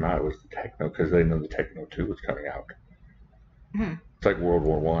it came out, it was the Techno because they know the Techno 2 was coming out. It's like World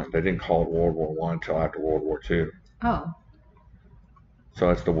War One. They didn't call it World War One until after World War II. Oh. So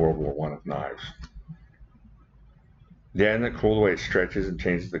that's the World War One of knives. Yeah, isn't it cool the way it stretches and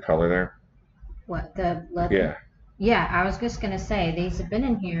changes the color there? What, the leather? Yeah. Yeah, I was just going to say, these have been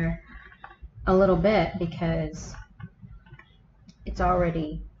in here a little bit because it's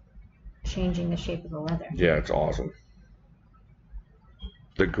already changing the shape of the leather. Yeah, it's awesome.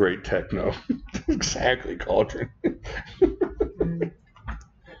 The great Techno. Exactly, Cauldron.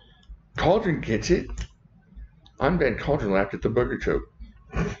 Cauldron gets it. I'm Ben Cauldron laughed at the booger choke.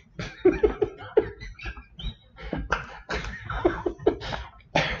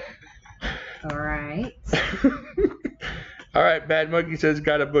 All right. All right, Bad Monkey says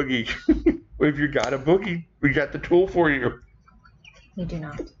got a boogie. If you got a boogie, we got the tool for you. You do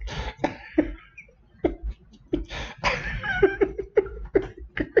not.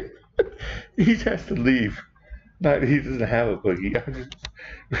 He has to leave. Not he doesn't have a boogie.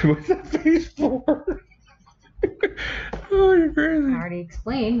 What's that face for? Oh, you're crazy. I already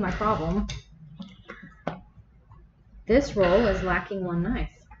explained my problem. This roll is lacking one knife.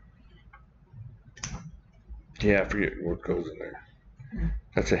 Yeah, I forget what goes in there.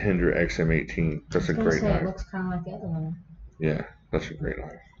 That's a Hinder XM18. That's a great knife. It looks kind of like the other one. Yeah, that's a great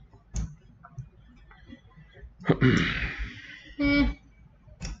knife.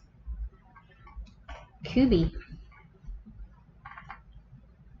 Kubi.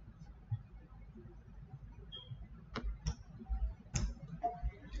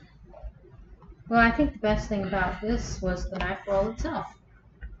 Well, I think the best thing about this was the knife roll itself.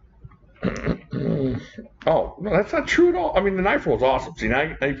 Oh, no, that's not true at all. I mean, the knife roll is awesome. See, now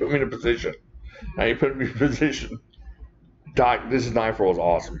you put me in a position. Now you put me in a position. Doc, this knife roll is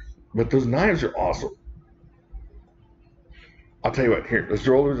awesome. But those knives are awesome. I'll tell you what, here, let's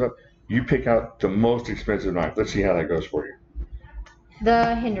roll those up. You pick out the most expensive knife. Let's see how that goes for you.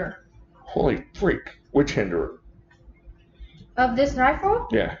 The Hinder. Holy freak. Which Hinder? Of this knife roll?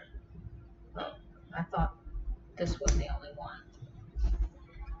 Yeah. Oh, I thought this was the only one.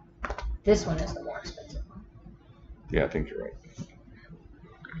 This one is the more expensive one. Yeah, I think you're right.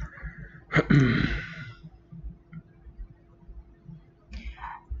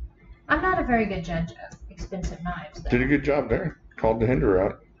 I'm not a very good judge of expensive knives, though. Did a good job there. Called the Hinder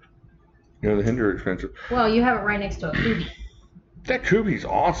out. You know, the Hinder are expensive. Well, you have it right next to a Kubi. That Kubi's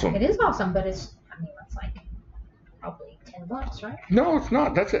awesome. It is awesome, but it's like probably $10, right? No, it's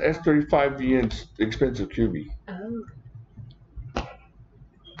not. That's an S35VN expensive Kubi. Oh.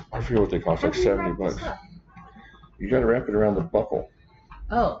 I forget what they cost, like $70. You gotta wrap it around the buckle.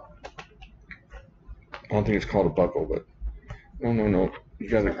 Oh. I don't think it's called a buckle, but no. You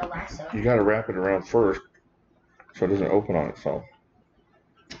gotta like a lasso. You gotta wrap it around first so it doesn't open on itself.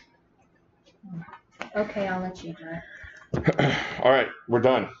 Okay, I'll let you do it. All right, we're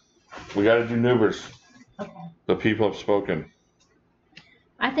done. We gotta do Nubers. Okay. The people have spoken.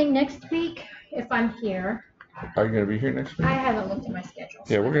 I think next week, if I'm here. Are you gonna be here next week? I haven't looked at my schedule.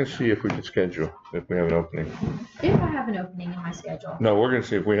 Yeah, we're gonna see if we can schedule if we have an opening. If I have an opening in my schedule. No, we're gonna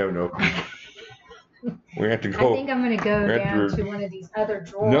see if we have an opening. We have to go. I think I'm gonna go down to one of these other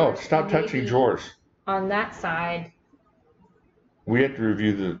drawers. No, stop touching drawers. On that side. We have to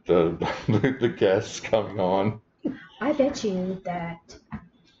review the guests coming on. I bet you that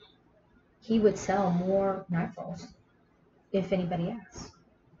he would sell more knife rolls if anybody asks.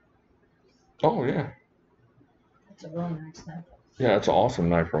 Oh yeah. It's a really nice knife roll. Yeah, it's an awesome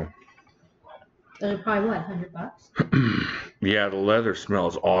knife roll. Those are probably what, $100? Yeah, the leather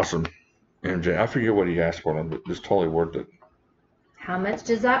smells awesome. MJ, I forget what he asked for them, but it's totally worth it. How much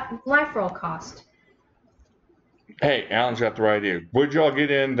does that knife roll cost? Hey, Alan's got the right idea. What'd y'all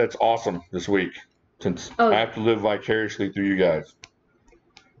get in that's awesome this week? Since I have to live vicariously through you guys.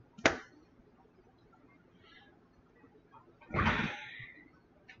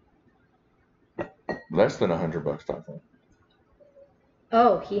 Less than $100, I think.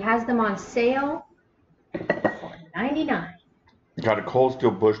 Oh, he has them on sale for $99. Got a cold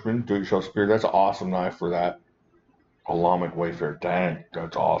steel Bushman do-it-yourself spear. That's an awesome knife for that. Alamic Wayfarer. Dang,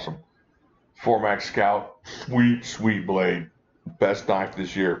 that's awesome. 4-Max Scout. Sweet, sweet blade. Best knife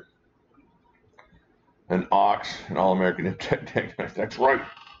this year. An Ox, an All-American Intech knife. That's right. A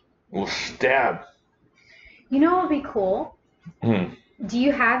little stab. You know what would be cool? Do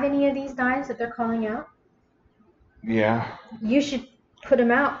you have any of these knives that they're calling out? Yeah. You should put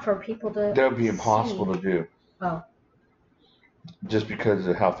them out for people to That would be impossible to do. Oh. Just because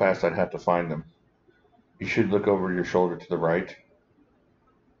of how fast I'd have to find them. You should look over your shoulder to the right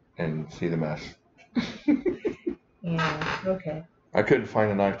and see the mess. Yeah, okay. I couldn't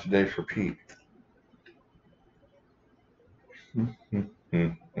find a knife today for Pete.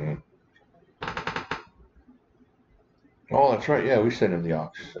 Oh, that's right. Yeah, we sent him the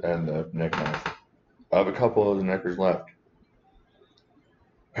Ox and the neck knife. I have a couple of the neckers left.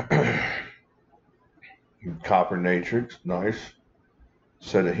 Copper Natrix, nice.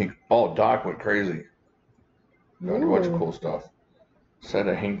 Set of Hink. Oh, Doc went crazy. Got a bunch of cool stuff. Set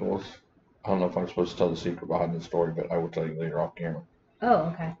of Hinkles. I don't know if I'm supposed to tell the secret behind the story, but I will tell you later off camera.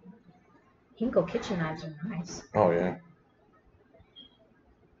 Oh, okay. Hinkle kitchen knives are nice. Oh, yeah.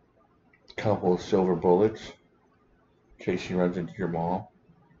 Couple of silver bullets. case she runs into your mom.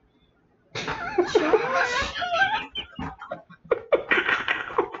 Josh.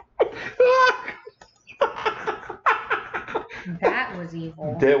 That was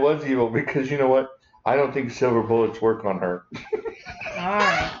evil. That was evil because you know what? I don't think silver bullets work on her. All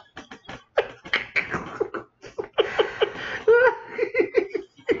right.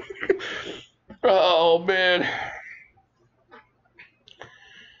 Oh man.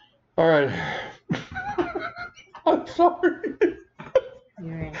 All right. I'm sorry.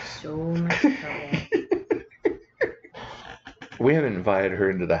 You're in so much trouble. We haven't invited her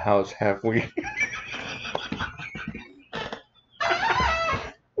into the house, have we?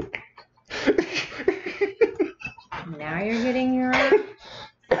 Now you're getting your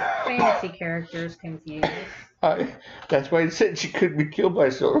fantasy characters confused. That's why I said she couldn't be killed by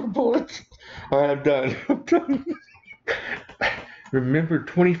silver bullets. All right, I'm done. I'm done. Remember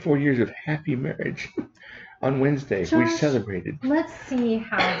 24 years of happy marriage. On Wednesday, we Josh, celebrated. Let's see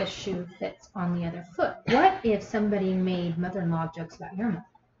how the shoe fits on the other foot. What if somebody made mother-in-law jokes about your mother?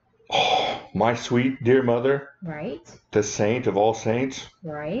 Oh, my sweet dear mother. Right. The saint of all saints.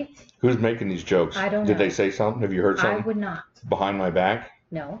 Right. Who's making these jokes? I don't know. Did they say something? Have you heard something? I would not. Behind my back?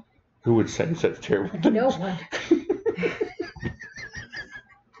 No. Who would say such terrible things? No one.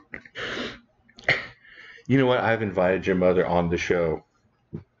 You know what? I've invited your mother on the show.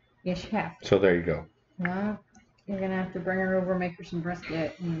 Yes, you have. So there you go. Well, you're going to have to bring her over, make her some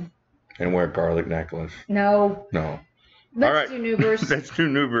brisket. And wear a garlic necklace. No. No. Let's do Nubers. Let's do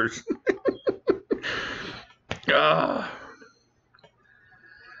Nubers.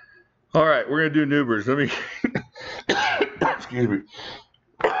 All right, we're going to do Nubers. Let me... Excuse me.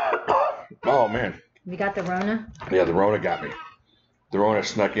 Oh, man. You got the Rona? Yeah, the Rona got me. The Rona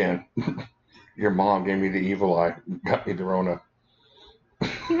snuck in. Your mom gave me the evil eye. Got me the Rona.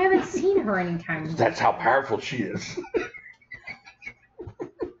 You haven't seen her anytime. That's how powerful she is.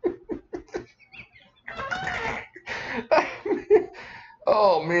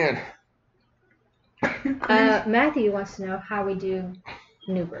 Oh, man. Matthew wants to know how we do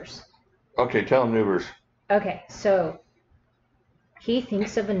Nubers. Okay, tell him Nubers. Okay, so he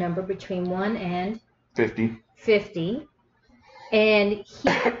thinks of a number between 1 and 50. 50. And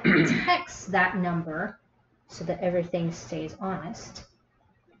he texts that number so that everything stays honest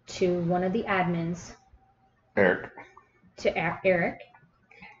to one of the admins. Eric. To Eric.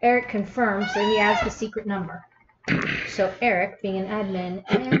 Eric confirms that he has the secret number. So Eric, being an admin,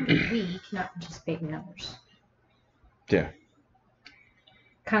 and we cannot participate in numbers. Yeah.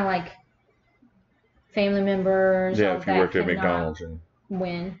 Kind of like family members. Yeah, if you worked at McDonald's. And...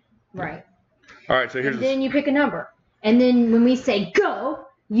 win. Right. All right, so here's... And then you pick a number. And then when we say go,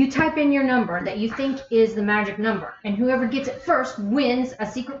 you type in your number that you think is the magic number. And whoever gets it first wins a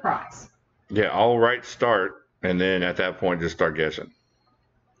secret prize. Yeah, I'll write start, and then at that point, just start guessing.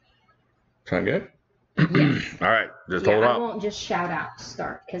 Sound good? Yes. All right, just hold on. I won't just shout out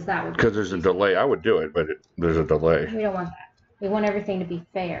start, because that would be... Because there's a delay. I would do it, but there's a delay. We don't want that. We want everything to be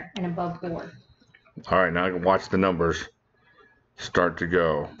fair and above board. All right, now I can watch the numbers start to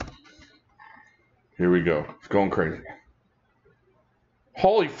go. Here we go. It's going crazy.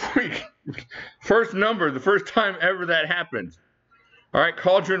 Holy freak. First number, the first time ever that happened. All right,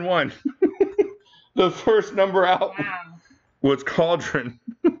 Cauldron won. The first number out was Cauldron.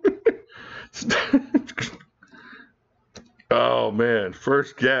 Oh, man.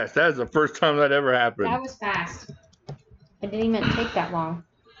 First guess. That is the first time that ever happened. That was fast. It didn't even take that long.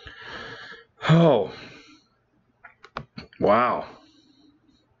 Oh. Wow.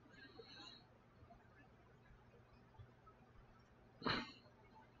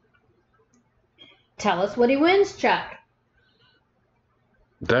 Tell us what he wins, Chuck.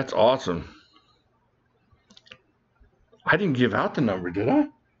 That's awesome. I didn't give out the number, did I?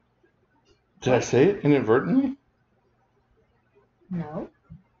 Did I say it inadvertently? No.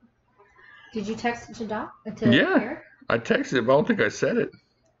 Did you text it to Doc? Yeah, Eric? I texted it, but I don't think I said it.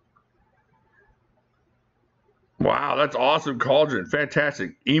 Wow, that's awesome, Cauldron.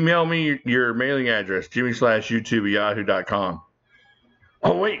 Fantastic. Email me your mailing address, jimislashyoutube@yahoo.com.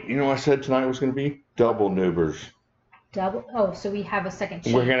 Oh, wait. You know what I said tonight was going to be? Double Nubers. Double? Oh, so we have a second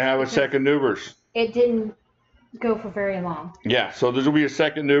chance. We're going to have a second Nubers. It didn't go for very long. Yeah, so there's going to be a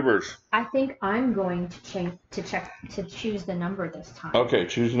second Nubers. I think I'm going to choose the number this time. Okay,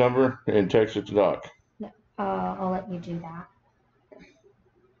 choose the number and text it to Doc. I'll let you do that.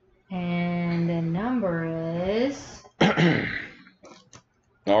 And the number is...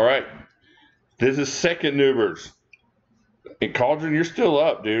 All right. This is second Nubers. And Cauldron, you're still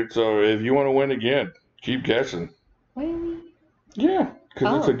up, dude. So if you want to win again, keep guessing. What do you mean? Yeah,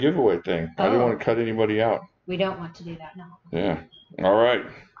 because it's a giveaway thing. I didn't want to cut anybody out. We don't want to do that now. Yeah. All right.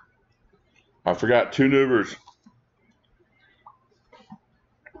 I forgot 2 Nubers.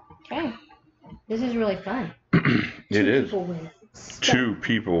 Okay. This is really fun. It is. People win. 2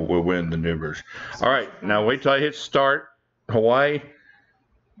 people will win the Nubers. All right. Now wait till I hit start. Hawaii,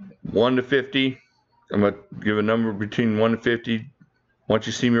 1 to 50. I'm going to give a number between 1 to 50. Once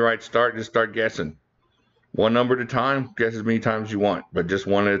you see me write start, just start guessing. 1 number at a time. Guess as many times as you want, but just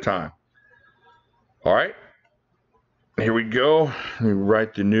 1 at a time. All right. Here we go. Let me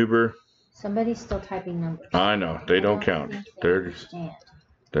write the Nuber. Somebody's still typing numbers. I know. They don't count. They're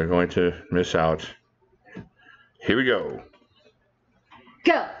going to miss out. Here we go.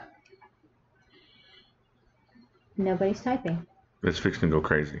 Go. Nobody's typing. It's fixing to go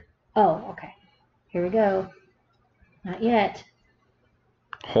crazy. Oh, okay. Here we go. Not yet.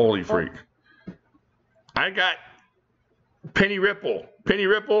 Holy freak. I got Penny Ripple. Penny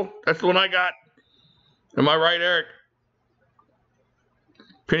Ripple. That's the one I got. Am I right, Eric?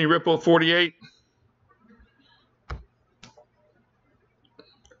 Penny Ripple 48.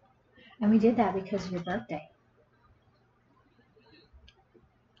 And we did that because of your birthday.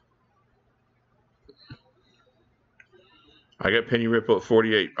 I got Penny Ripple at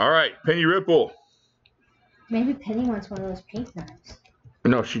 48. All right, Penny Ripple. Maybe Penny wants one of those pink knives.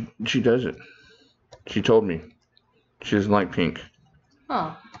 No, she doesn't. She told me. She doesn't like pink.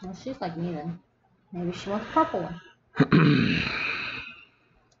 Oh, well, she's like me then. Maybe she wants a purple one.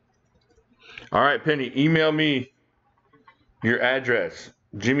 All right, Penny, email me your address.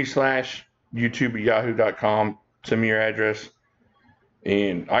 jimislashyoutube@yahoo.com. Send me your address.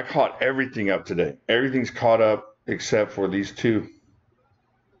 And I caught everything up today. Everything's caught up except for these 2.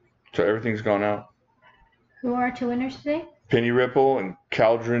 So everything's gone out. Who are our 2 winners today? Penny Ripple and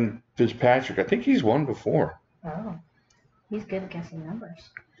Caldron Fitzpatrick. I think he's won before. Oh, he's good at guessing numbers.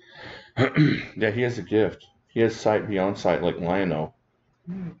 Yeah, he has a gift. He has sight beyond sight like Lionel.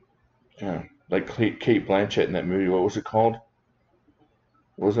 Yeah, like Kate Blanchett in that movie. What was it called?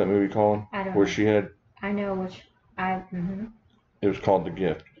 What was that movie called? I don't Where know. she had... I know which... It was called The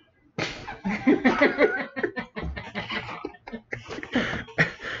Gift.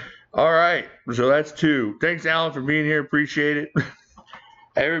 All right, so that's 2. Thanks, Alan, for being here. Appreciate it.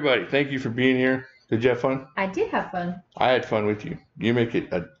 Everybody, thank you for being here. Did you have fun? I did have fun. I had fun with you. You make it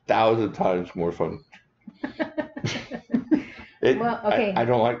 1,000 times more fun. Well, okay. I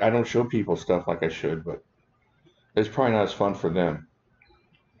don't show people stuff like I should, but it's probably not as fun for them.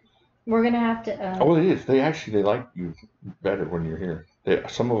 We're gonna have to. Oh, it is. They like you better when you're here.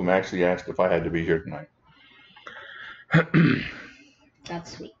 Some of them actually asked if I had to be here tonight.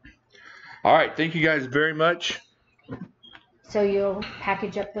 That's sweet. All right. Thank you guys very much. So you'll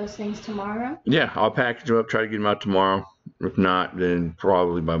package up those things tomorrow? Yeah, I'll package them up, try to get them out tomorrow. If not, then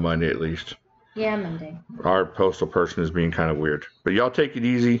probably by Monday at least. Yeah, Monday. Our postal person is being kind of weird. But y'all take it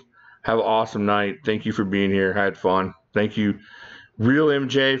easy. Have an awesome night. Thank you for being here. I had fun. Thank you, Real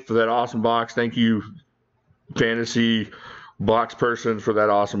MJ, for that awesome box. Thank you, Fantasy Box Person, for that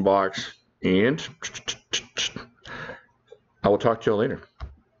awesome box. And I will talk to y'all later.